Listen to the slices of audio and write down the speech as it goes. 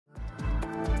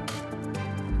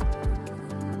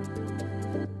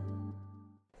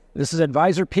This is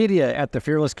Advisorpedia at the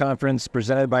Fearless Conference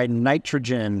presented by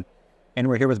Nitrogen. And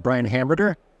we're here with Brian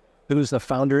Hamburger, who's the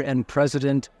founder and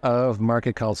president of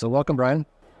MarketCounsel. Welcome, Brian.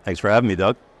 Thanks for having me,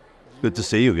 Doug. Good to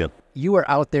see you again. You are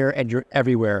out there and you're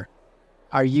everywhere.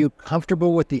 Are you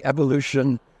comfortable with the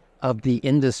evolution of the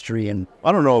industry? And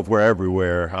I don't know if we're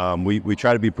everywhere. We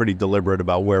try to be pretty deliberate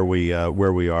about where we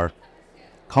are.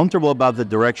 Comfortable about the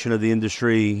direction of the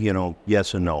industry,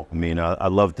 yes and no. I mean, I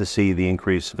love to see the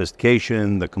increased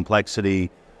sophistication, the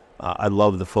complexity. I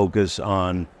love the focus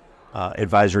on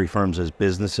advisory firms as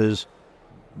businesses.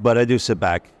 But I do sit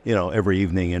back, every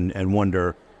evening and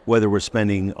wonder whether we're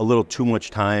spending a little too much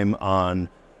time on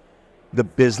the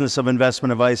business of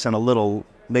investment advice and a little,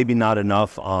 maybe not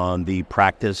enough on the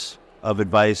practice of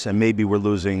advice. And maybe we're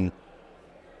losing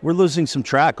some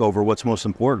track over what's most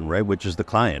important, right? Which is the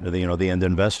client, or the end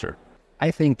investor.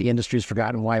 I think the industry's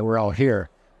forgotten why we're all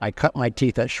here. I cut my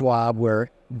teeth at Schwab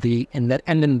where the end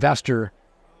investor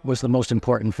was the most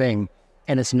important thing,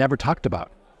 and it's never talked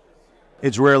about.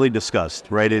 It's rarely discussed,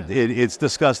 right? It's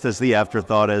discussed as the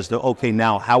afterthought as to, okay,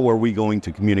 now how are we going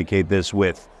to communicate this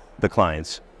with the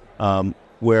clients?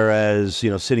 Whereas,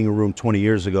 sitting in a room 20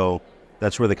 years ago,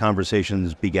 that's where the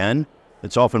conversations began.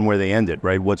 It's often where they ended,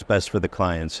 right? What's best for the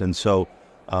clients. And so,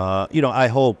 I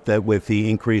hope that with the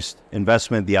increased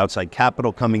investment, the outside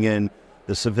capital coming in,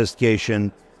 the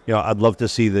sophistication, I'd love to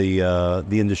see the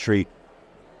industry,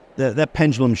 that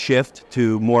pendulum shift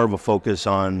to more of a focus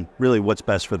on really what's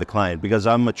best for the client. Because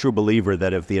I'm a true believer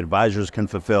that if the advisors can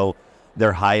fulfill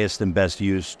their highest and best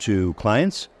use to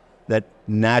clients, that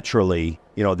naturally,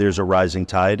 there's a rising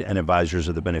tide and advisors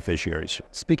are the beneficiaries.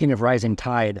 Speaking of rising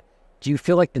tide, do you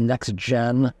feel like the next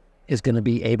gen is going to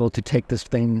be able to take this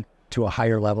thing to a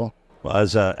higher level? Well,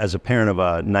 as a parent of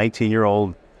a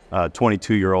 19-year-old,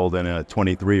 22-year-old, and a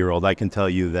 23-year-old, I can tell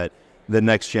you that the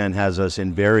next gen has us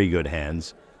in very good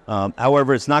hands.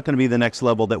 However, it's not going to be the next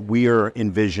level that we are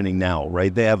envisioning now,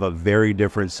 right? They have a very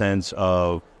different sense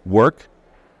of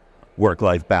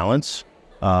work-life balance,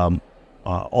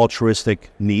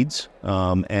 altruistic needs,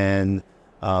 and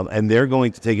they're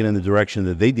going to take it in the direction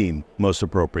that they deem most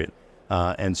appropriate.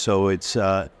 And so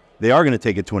they are going to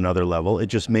take it to another level. It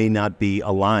just may not be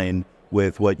aligned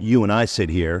with what you and I sit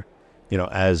here,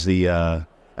 as the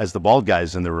bald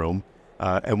guys in the room,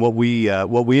 and what we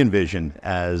envision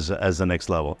as the next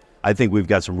level. I think we've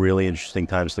got some really interesting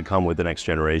times to come with the next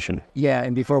generation. Yeah,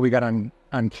 and before we got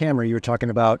on camera, you were talking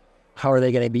about how are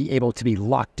they going to be able to be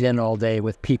locked in all day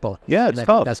with people? Yeah, it's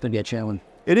tough. That's going to be a challenge.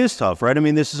 It is tough, right? I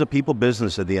mean, this is a people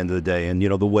business at the end of the day. And,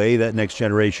 the way that next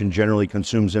generation generally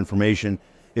consumes information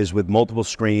is with multiple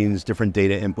screens, different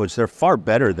data inputs. They're far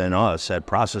better than us at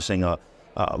processing a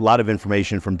lot of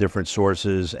information from different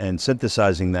sources and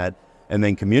synthesizing that and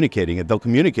then communicating it. They'll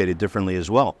communicate it differently as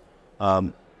well.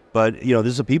 But, this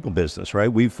is a people business,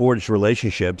 right? We've forged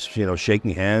relationships,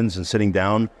 shaking hands and sitting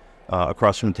down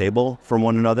across from the table from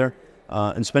one another.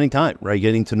 And spending time, right,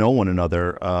 getting to know one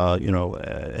another, I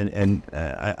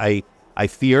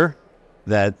fear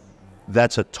that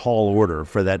that's a tall order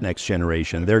for that next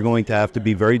generation. They're going to have to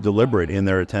be very deliberate in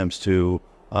their attempts to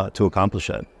accomplish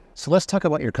that. So let's talk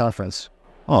about your conference.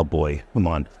 Oh boy, come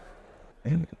on.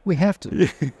 We have to.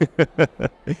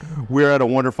 We're at a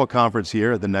wonderful conference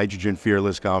here, the Nitrogen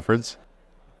Fearless Conference.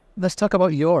 Let's talk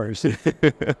about yours.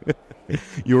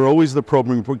 You're always the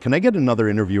probing reporter. Can I get another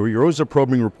interviewer? You're always a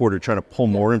probing reporter trying to pull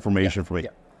more information from me. Yeah.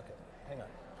 Okay. Hang on.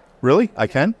 Really? I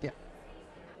can? Yeah.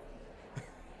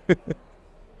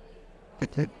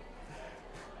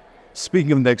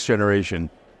 Speaking of next generation.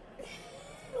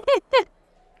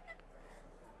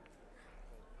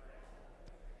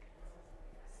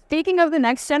 Speaking of the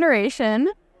next generation,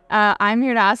 I'm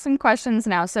here to ask some questions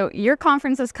now. So your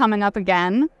conference is coming up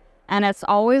again. And it's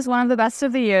always one of the best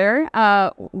of the year.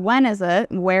 When is it?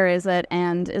 Where is it?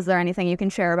 And is there anything you can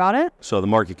share about it? So the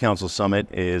MarketCounsel Summit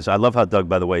is, I love how Doug,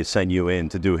 by the way, sent you in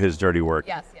to do his dirty work.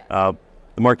 Yes. The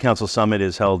MarketCounsel Summit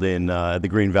is held in the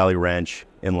Green Valley Ranch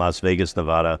in Las Vegas,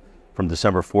 Nevada, from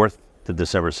December 4th to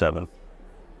December 7th.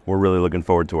 We're really looking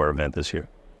forward to our event this year.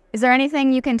 Is there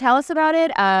anything you can tell us about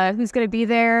it? Who's going to be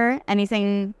there?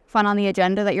 Anything fun on the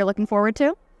agenda that you're looking forward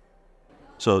to?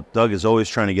 So Doug is always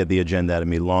trying to get the agenda out of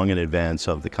me long in advance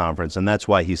of the conference, and that's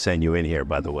why he sent you in here,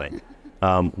 by the way.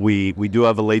 We do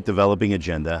have a late developing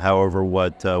agenda. However,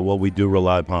 what we do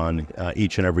rely upon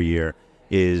each and every year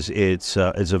is it's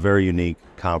a very unique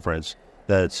conference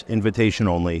that's invitation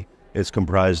only. It's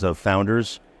comprised of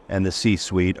founders and the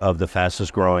C-suite of the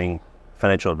fastest growing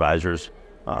financial advisors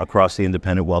across the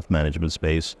independent wealth management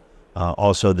space.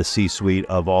 Also the C-suite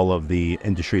of all of the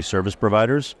industry service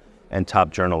providers and top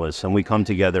journalists. And we come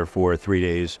together for 3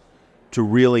 days to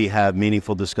really have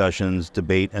meaningful discussions,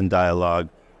 debate, and dialogue,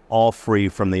 all free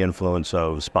from the influence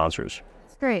of sponsors.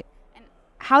 That's great. And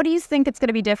how do you think it's going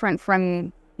to be different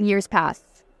from years past?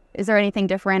 Is there anything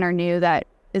different or new that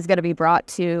is going to be brought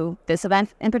to this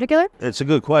event in particular? It's a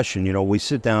good question. You know, we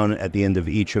sit down at the end of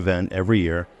each event every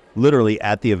year. Literally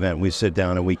at the event, we sit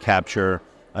down and we capture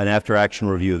an after-action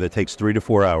review that takes 3 to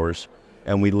 4 hours,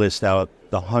 and we list out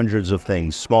the hundreds of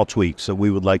things, small tweaks that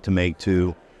we would like to make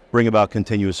to bring about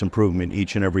continuous improvement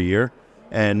each and every year.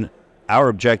 And our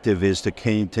objective is to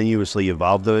continuously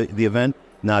evolve the event,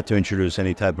 not to introduce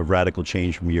any type of radical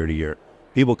change from year to year.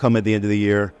 People come at the end of the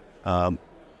year.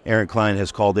 Aaron Klein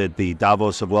has called it the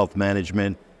Davos of wealth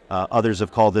management. Others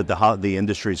have called it the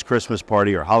industry's Christmas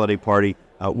party or holiday party.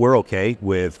 We're okay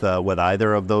with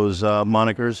either of those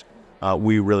monikers.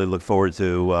 We really look forward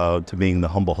to being the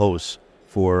humble hosts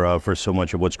for so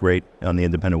much of what's great on the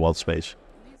independent wealth space.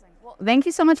 Amazing. Well, thank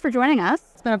you so much for joining us.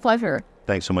 It's been a pleasure.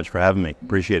 Thanks so much for having me.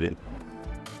 Appreciate it.